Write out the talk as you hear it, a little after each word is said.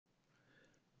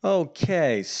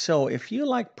Okay, so if you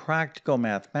like practical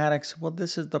mathematics, well,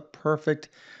 this is the perfect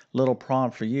little problem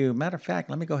for you. Matter of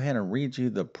fact, let me go ahead and read you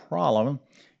the problem.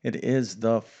 It is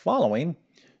the following.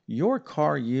 Your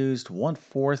car used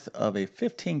 1/4 of a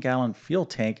 15-gallon fuel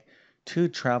tank to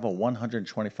travel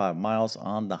 125 miles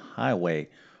on the highway.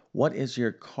 What is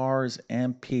your car's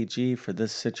MPG for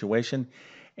this situation?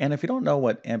 And if you don't know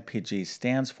what MPG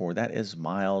stands for, that is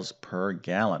miles per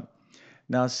gallon.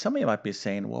 Now, some of you might be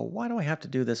saying, well, why do I have to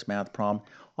do this math problem?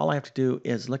 All I have to do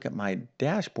is look at my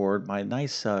dashboard. My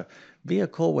nice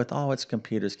vehicle with all its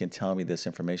computers can tell me this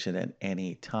information at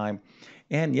any time.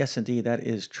 And yes, indeed, that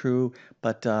is true.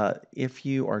 But if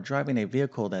you are driving a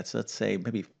vehicle that's, let's say,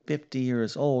 maybe 50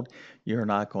 years old, you're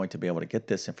not going to be able to get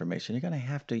this information. You're going to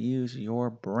have to use your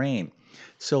brain.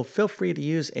 So feel free to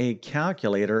use a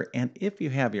calculator. And if you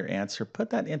have your answer, put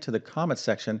that into the comment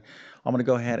section. I'm going to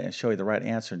go ahead and show you the right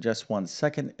answer in just 1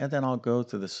 second, and then I'll go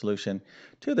through the solution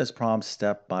to this problem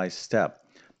step by step.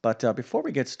 But before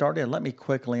we get started, let me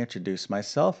quickly introduce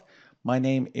myself. My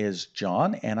name is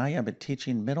John, and I have been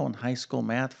teaching middle and high school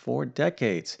math for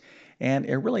decades. And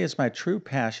it really is my true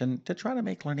passion to try to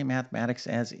make learning mathematics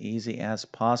as easy as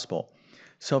possible.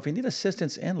 So if you need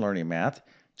assistance in learning math,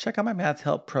 check out my math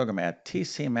help program at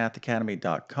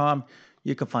tcmathacademy.com.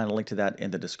 You can find a link to that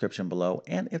in the description below.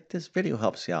 And if this video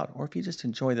helps you out, or if you just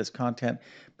enjoy this content,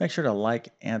 make sure to like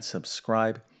and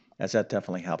subscribe, as that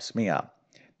definitely helps me out.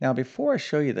 Now, before I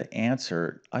show you the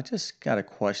answer, I just got a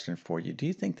question for you. Do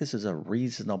you think this is a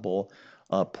reasonable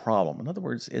problem? In other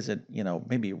words, is it,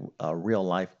 maybe a real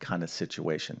life kind of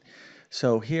situation?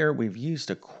 So here we've used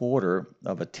 1/4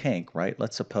 of a tank, right?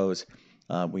 Let's suppose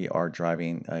we are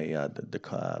driving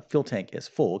the fuel tank is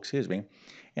full, excuse me,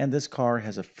 and this car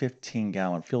has a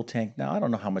 15-gallon fuel tank. Now, I don't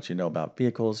know how much you know about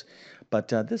vehicles, but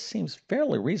this seems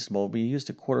fairly reasonable. We used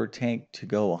 1/4 tank to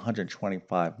go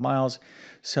 125 miles.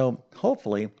 So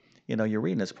hopefully, you're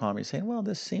reading this problem, you're saying, well,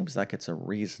 this seems like it's a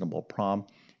reasonable problem.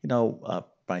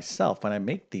 Myself, when I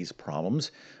make these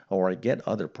problems or I get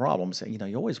other problems,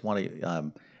 you always want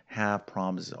to have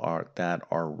problems that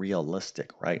are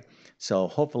realistic, right? So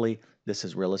hopefully this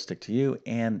is realistic to you.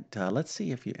 And let's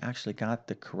see if you actually got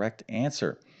the correct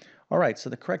answer. All right, so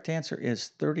the correct answer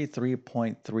is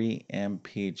 33.3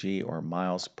 mpg or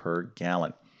miles per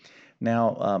gallon.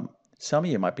 Now, some of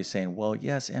you might be saying, well,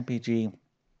 yes, mpg,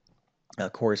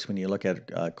 of course, when you look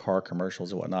at car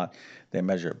commercials and whatnot, they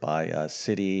measure it by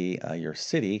your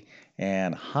city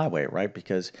and highway, right?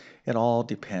 Because it all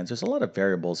depends. There's a lot of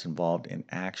variables involved in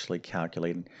actually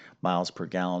calculating miles per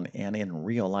gallon, and in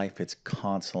real life, it's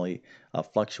constantly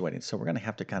fluctuating. So we're going to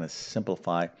have to kind of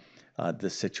simplify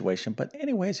this situation. But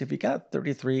anyways, if you got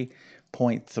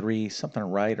 33.3, something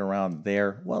right around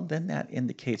there, well, then that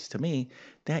indicates to me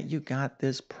that you got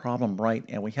this problem right,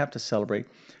 and we have to celebrate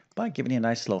by giving you a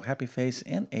nice little happy face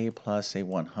and A plus a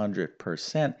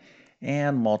 100%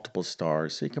 and multiple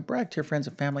stars. So you can brag to your friends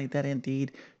and family that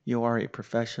indeed you are a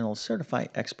professional certified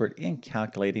expert in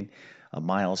calculating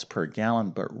miles per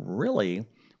gallon. But really,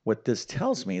 what this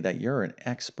tells me that you're an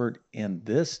expert in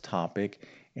this topic,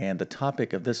 and the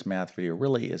topic of this math video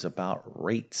really is about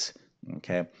rates.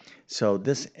 Okay, so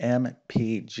this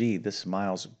MPG, this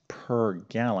miles per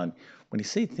gallon, when you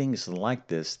see things like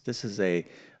this is a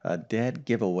dead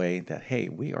giveaway that, hey,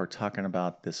 we are talking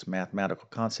about this mathematical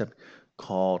concept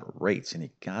called rates, and you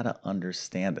gotta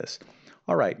understand this.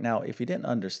 All right, now, if you didn't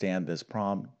understand this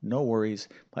problem, no worries.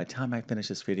 By the time I finish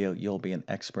this video, you'll be an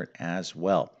expert as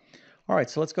well. All right,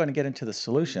 so let's go ahead and get into the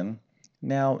solution.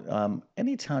 Now,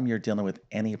 anytime you're dealing with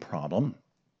any problem,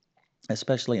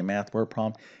 especially a math word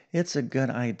problem, it's a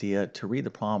good idea to read the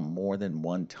problem more than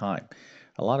one time.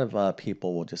 A lot of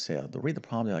people will just say, they'll read the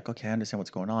problem, they're like, okay, I understand what's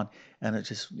going on, and they're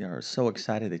just are so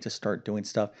excited, they just start doing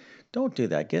stuff. Don't do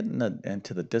that. Get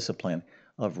into the discipline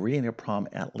of reading a problem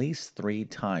at least 3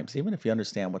 times. Even if you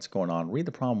understand what's going on, read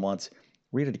the problem once,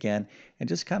 read it again, and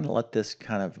just kind of let this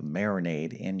kind of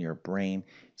marinate in your brain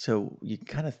so you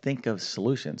kind of think of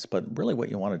solutions. But really what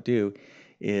you want to do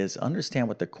is understand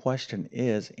what the question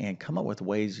is and come up with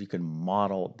ways you can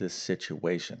model this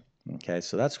situation. Okay,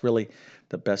 so that's really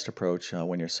the best approach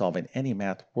when you're solving any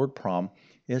math word problem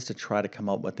is to try to come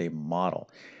up with a model.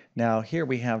 Now here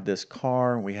we have this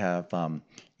car, we have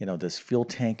this fuel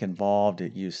tank involved.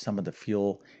 It used some of the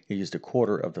fuel. It used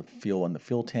 1/4 of the fuel in the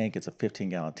fuel tank. It's a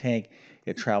 15-gallon tank.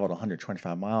 It traveled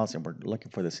 125 miles, and we're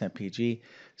looking for this MPG.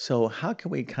 So how can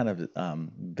we kind of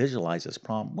visualize this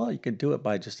problem? Well, you can do it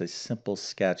by just a simple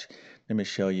sketch. Let me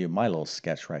show you my little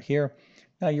sketch right here.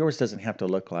 Now yours doesn't have to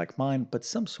look like mine, but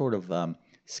some sort of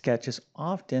sketch is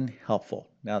often helpful.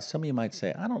 Now some of you might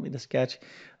say, I don't need a sketch.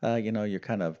 You're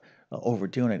kind of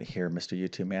overdoing it here, Mr.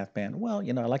 YouTube Math Man. Well,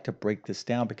 I like to break this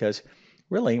down because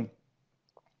really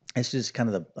it's just kind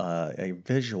of a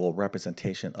visual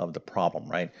representation of the problem,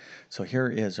 right? So here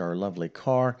is our lovely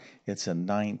car. It's a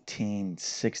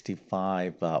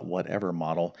 1965 whatever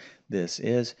model this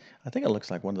is. I think it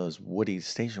looks like one of those Woody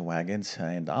station wagons,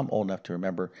 and I'm old enough to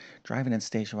remember driving in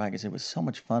station wagons. It was so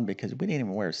much fun because we didn't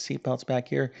even wear seatbelts back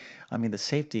here. I mean, the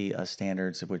safety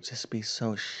standards would just be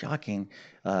so shocking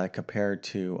compared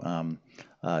to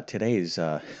today's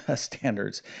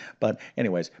standards. But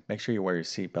anyways, make sure you wear your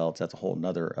seatbelts. That's a whole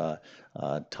nother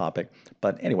topic.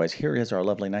 But anyways, here is our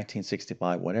lovely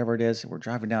 1965, whatever it is. We're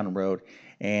driving down the road,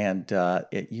 and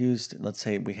it used, let's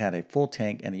say we had a full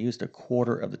tank, and it used a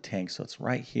quarter of the tank. So it's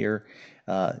right here.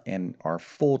 And our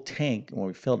full tank, when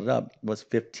we filled it up, was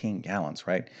 15 gallons,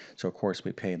 right? So of course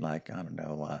we paid like, I don't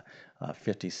know,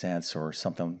 50 cents or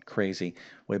something crazy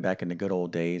way back in the good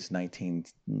old days,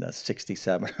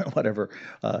 1967 or whatever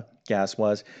gas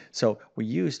was. So we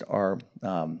used our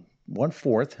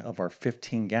 1/4 of our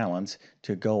 15 gallons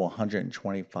to go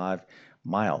 125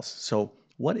 miles. So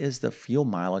what is the fuel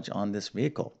mileage on this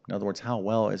vehicle? In other words, how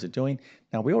well is it doing?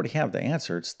 Now we already have the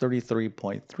answer. It's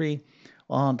 33.3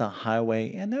 on the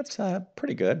highway, and that's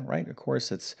pretty good, right? Of course,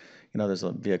 there's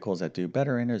vehicles that do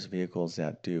better and there's vehicles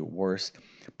that do worse.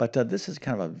 But this is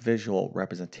kind of a visual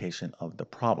representation of the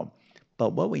problem.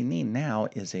 But what we need now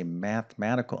is a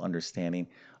mathematical understanding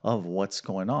of what's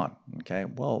going on. Okay,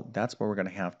 well, that's where we're going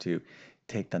to have to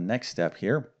take the next step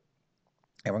here.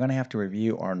 And we're going to have to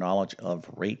review our knowledge of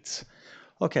rates.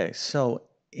 Okay, so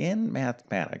in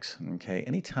mathematics, okay,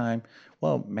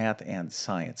 math and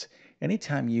science,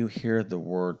 anytime you hear the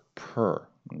word per,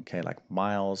 okay, like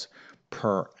miles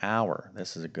per hour,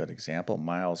 this is a good example,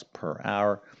 miles per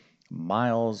hour,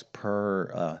 miles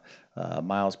per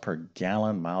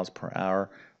gallon, miles per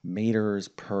hour, meters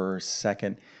per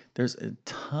second. There's a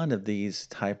ton of these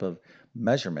type of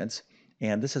measurements,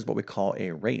 and this is what we call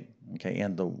a rate, okay?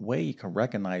 And the way you can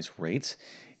recognize rates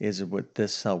is with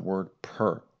this word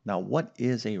per. Now, what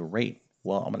is a rate?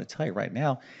 Well, I'm going to tell you right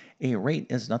now, a rate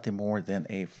is nothing more than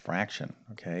a fraction,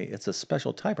 okay? It's a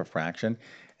special type of fraction,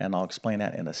 and I'll explain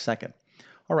that in a second.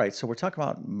 All right, so we're talking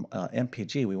about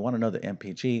MPG. We want to know the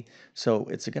MPG, so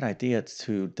it's a good idea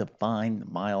to define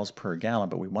miles per gallon,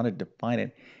 but we want to define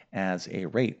it as a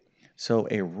rate. So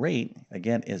a rate,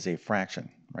 again, is a fraction,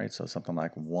 right? So something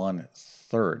like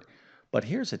 1/3. But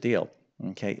here's the deal,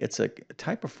 okay? It's a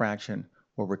type of fraction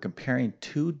where we're comparing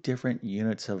two different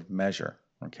units of measure,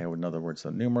 okay? In other words,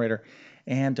 the numerator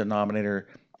and denominator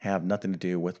have nothing to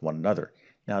do with one another.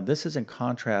 Now, this is in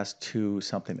contrast to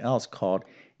something else called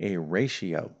a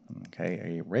ratio,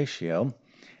 okay? A ratio,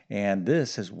 and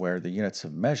this is where the units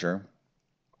of measure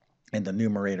in the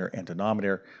numerator and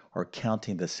denominator are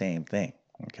counting the same thing.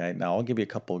 Okay, now I'll give you a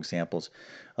couple examples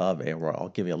or I'll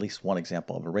give you at least one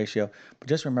example of a ratio, but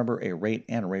just remember a rate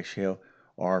and ratio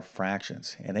are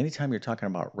fractions. And anytime you're talking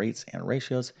about rates and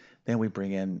ratios, then we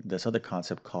bring in this other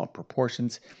concept called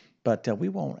proportions, but we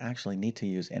won't actually need to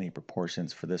use any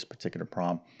proportions for this particular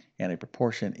problem, and a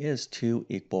proportion is two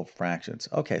equal fractions.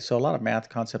 Okay, so a lot of math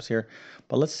concepts here,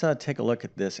 but let's take a look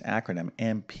at this acronym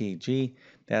MPG.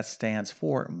 That stands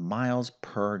for miles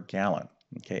per gallon.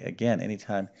 Okay, again,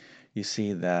 anytime you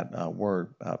see that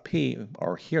word P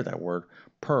or hear that word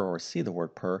per or see the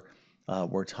word per,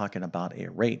 we're talking about a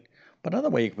rate. But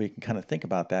another way we can kind of think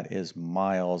about that is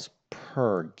miles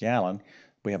per gallon.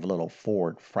 We have a little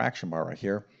forward fraction bar right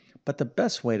here. But the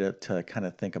best way to kind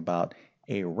of think about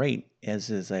a rate is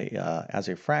as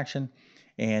a fraction,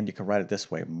 and you can write it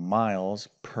this way, miles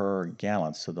per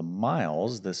gallon. So the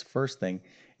miles, this first thing,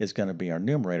 is going to be our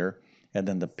numerator, and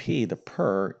then the P, the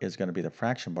per, is going to be the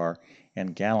fraction bar,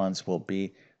 and gallons will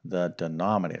be the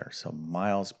denominator. So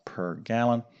miles per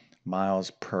gallon, miles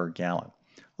per gallon.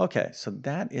 Okay, so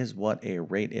that is what a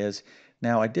rate is.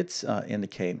 Now, I did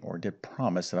indicate or did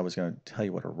promise that I was going to tell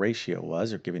you what a ratio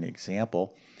was or give you an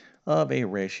example of a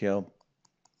ratio.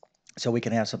 So we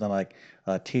can have something like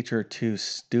teacher to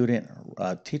student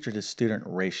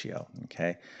ratio.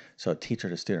 Okay, so teacher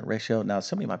to student ratio. Now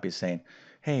somebody might be saying,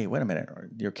 "Hey, wait a minute,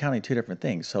 you're counting two different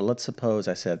things." So let's suppose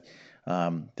I said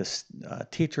this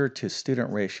teacher to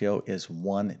student ratio is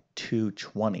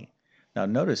 1:20. Now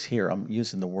notice here I'm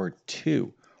using the word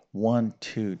two,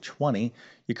 1:20.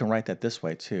 You can write that this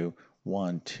way too,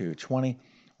 1:20,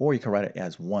 or you can write it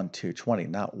as 1:20,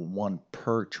 not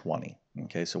 1/20.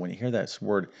 Okay, so when you hear that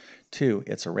word two,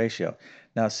 it's a ratio.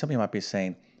 Now, somebody might be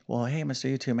saying, well, hey,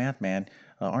 Mr. YouTube Math Man,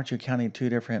 aren't you counting two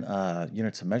different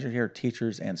units of measure here,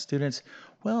 teachers and students?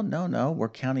 Well, no, we're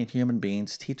counting human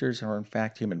beings. Teachers are, in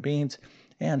fact, human beings,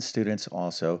 and students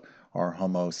also are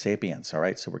Homo sapiens. All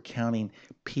right, so we're counting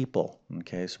people.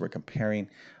 Okay, so we're comparing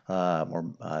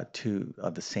two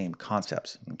of the same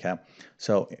concepts. Okay,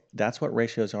 so that's what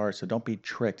ratios are. So don't be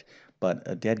tricked. But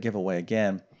a dead giveaway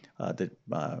again.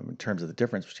 In terms of the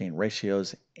difference between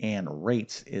ratios and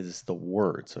rates is the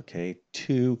words. Okay,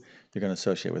 to you're going to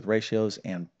associate with ratios,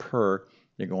 and per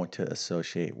you're going to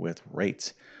associate with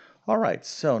rates. All right,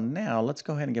 so now let's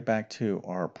go ahead and get back to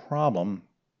our problem.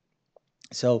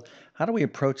 So how do we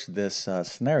approach this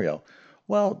scenario?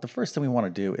 Well, the first thing we want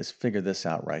to do is figure this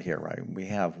out right here, right? We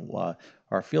have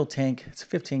our fuel tank. It's a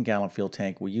 15-gallon fuel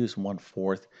tank. We use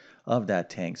 1/4 of that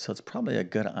tank. So it's probably a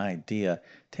good idea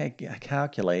to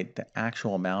calculate the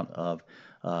actual amount of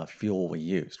fuel we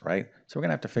used, right? So we're going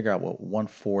to have to figure out what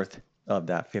 1/4 of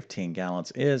that 15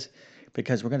 gallons is,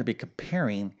 because we're going to be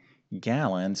comparing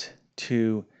gallons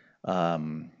to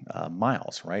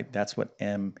miles, right? That's what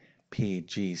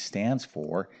MPG stands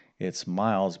for. It's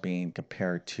miles being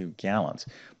compared to gallons.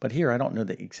 But here I don't know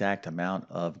the exact amount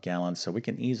of gallons, so we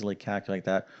can easily calculate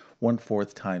that.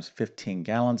 1/4 times 15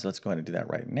 gallons. Let's go ahead and do that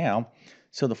right now.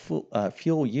 So the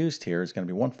fuel used here is going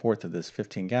to be 1/4 of this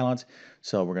 15 gallons.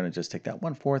 So we're going to just take that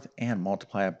 1/4 and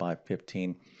multiply it by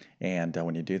 15. And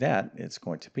when you do that, it's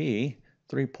going to be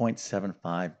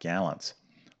 3.75 gallons.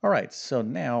 All right, so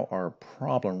now our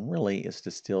problem really is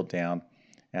distilled down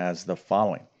as the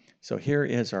following. So here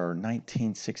is our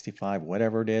 1965,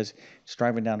 whatever it is. It's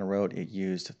driving down the road. It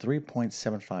used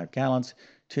 3.75 gallons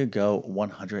to go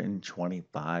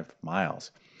 125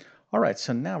 miles. All right,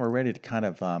 so now we're ready to kind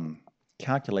of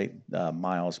calculate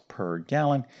miles per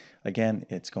gallon. Again,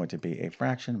 it's going to be a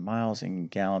fraction, miles in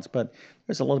gallons, but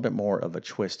there's a little bit more of a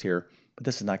twist here, but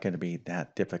this is not going to be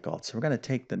that difficult. So we're going to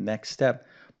take the next step.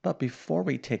 But before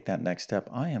we take that next step,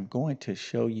 I am going to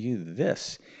show you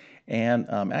this. And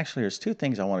actually, there's two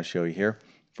things I want to show you here.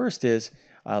 First is,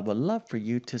 I would love for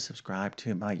you to subscribe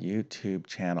to my YouTube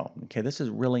channel. Okay, this is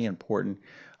really important,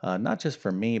 not just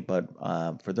for me, but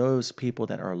for those people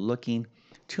that are looking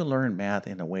to learn math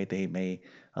in a way they may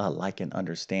like and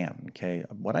understand. Okay,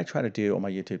 what I try to do on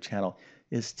my YouTube channel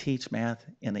is teach math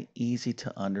in an easy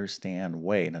to understand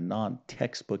way, in a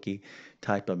non-textbooky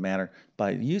type of manner.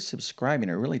 By you subscribing,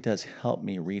 it really does help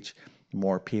me reach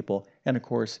more people. And of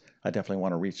course, I definitely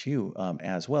want to reach you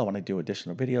as well when I do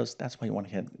additional videos. That's why you want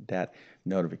to hit that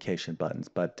notification buttons.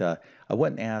 But I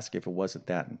wouldn't ask if it wasn't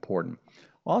that important.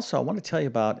 Also, I want to tell you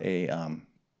about a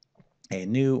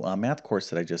new math course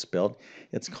that I just built.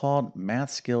 It's called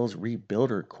Math Skills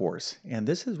Rebuilder course. And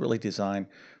this is really designed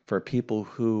for people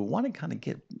who want to kind of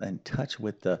get in touch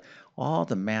with all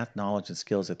the math knowledge and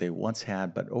skills that they once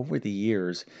had, but over the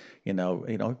years,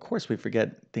 of course we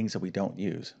forget things that we don't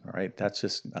use, all right? That's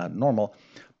just normal.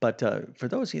 But for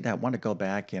those of you that want to go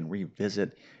back and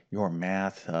revisit your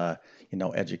math,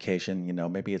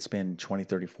 education, maybe it's been 20,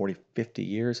 30, 40, 50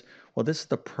 years. Well, this is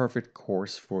the perfect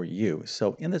course for you.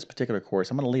 So in this particular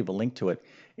course, I'm going to leave a link to it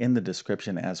in the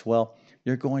description as well.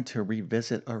 You're going to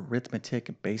revisit arithmetic,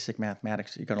 basic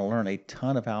mathematics. You're going to learn a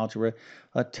ton of algebra,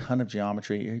 a ton of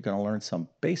geometry. You're going to learn some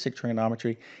basic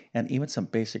trigonometry and even some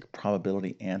basic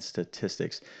probability and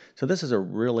statistics. So this is a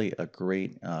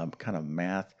great kind of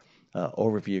math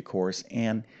overview course.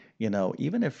 And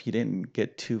even if you didn't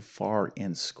get too far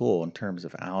in school in terms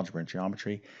of algebra and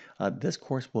geometry, this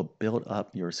course will build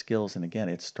up your skills. And again,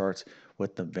 it starts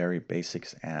with the very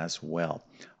basics as well.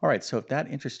 All right, so if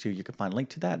that interests you, you can find a link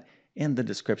to that in the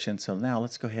description. So now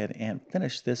let's go ahead and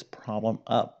finish this problem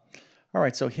up. All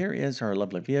right, so here is our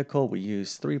lovely vehicle. We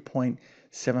use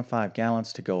 3.75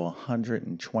 gallons to go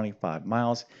 125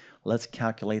 miles. Let's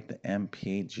calculate the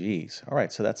MPGs. All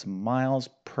right, so that's miles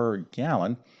per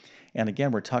gallon. And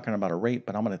again, we're talking about a rate,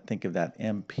 but I'm going to think of that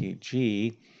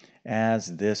MPG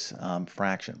as this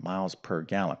fraction, miles per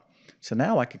gallon. So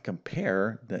now I can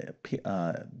compare the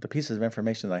pieces of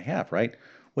information that I have, right?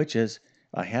 Which is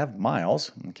I have miles,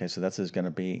 okay, so that's going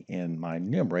to be in my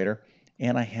numerator,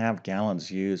 and I have gallons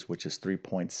used, which is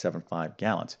 3.75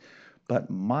 gallons. But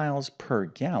miles per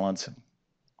gallons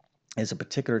is a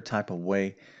particular type of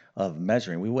way of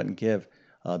measuring. We wouldn't give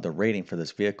the rating for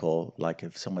this vehicle, like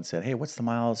if someone said, hey, what's the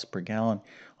miles per gallon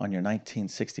on your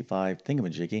 1965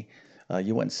 thingamajiggy?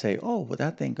 You wouldn't say, oh, well,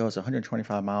 that thing goes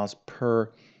 125 miles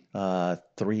per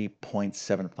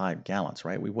 3.75 gallons,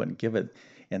 right? We wouldn't give it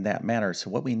in that manner. So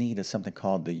what we need is something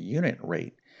called the unit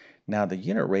rate. Now, the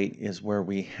unit rate is where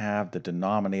we have the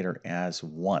denominator as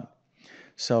 1.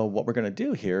 So what we're going to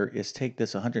do here is take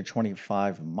this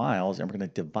 125 miles and we're going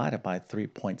to divide it by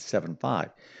 3.75.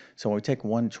 So when we take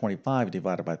 125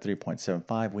 divided by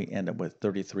 3.75, we end up with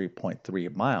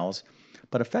 33.3 miles.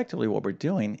 But effectively what we're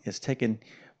doing is taking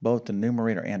both the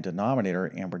numerator and denominator,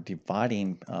 and we're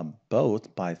dividing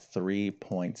both by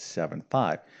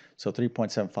 3.75. So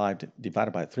 3.75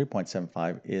 divided by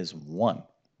 3.75 is 1.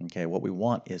 Okay, what we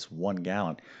want is 1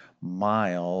 gallon.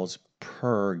 Miles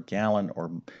per gallon,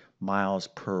 or miles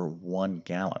per 1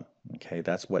 gallon. Okay,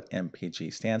 that's what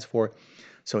MPG stands for.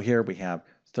 So here we have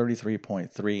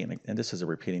 33.3, and this is a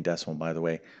repeating decimal, by the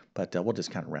way, but we'll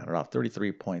just kind of round it off.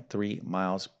 33.3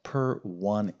 miles per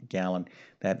 1 gallon.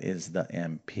 That is the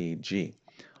MPG.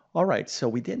 All right, so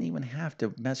we didn't even have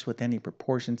to mess with any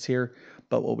proportions here,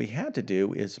 but what we had to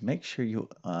do is make sure you,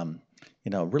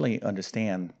 really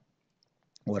understand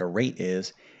what a rate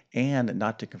is and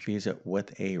not to confuse it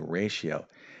with a ratio.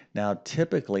 Now,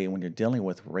 typically, when you're dealing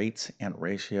with rates and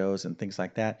ratios and things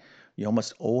like that, you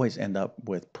almost always end up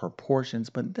with proportions,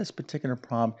 but in this particular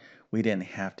problem, we didn't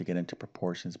have to get into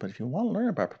proportions. But if you want to learn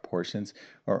about proportions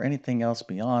or anything else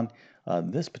beyond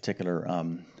this particular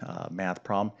math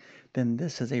problem, then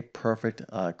this is a perfect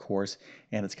course,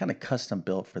 and it's kind of custom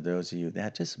built for those of you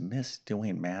that just miss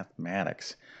doing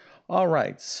mathematics. All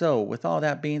right, so with all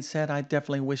that being said, I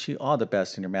definitely wish you all the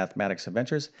best in your mathematics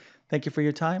adventures. Thank you for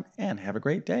your time and have a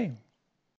great day.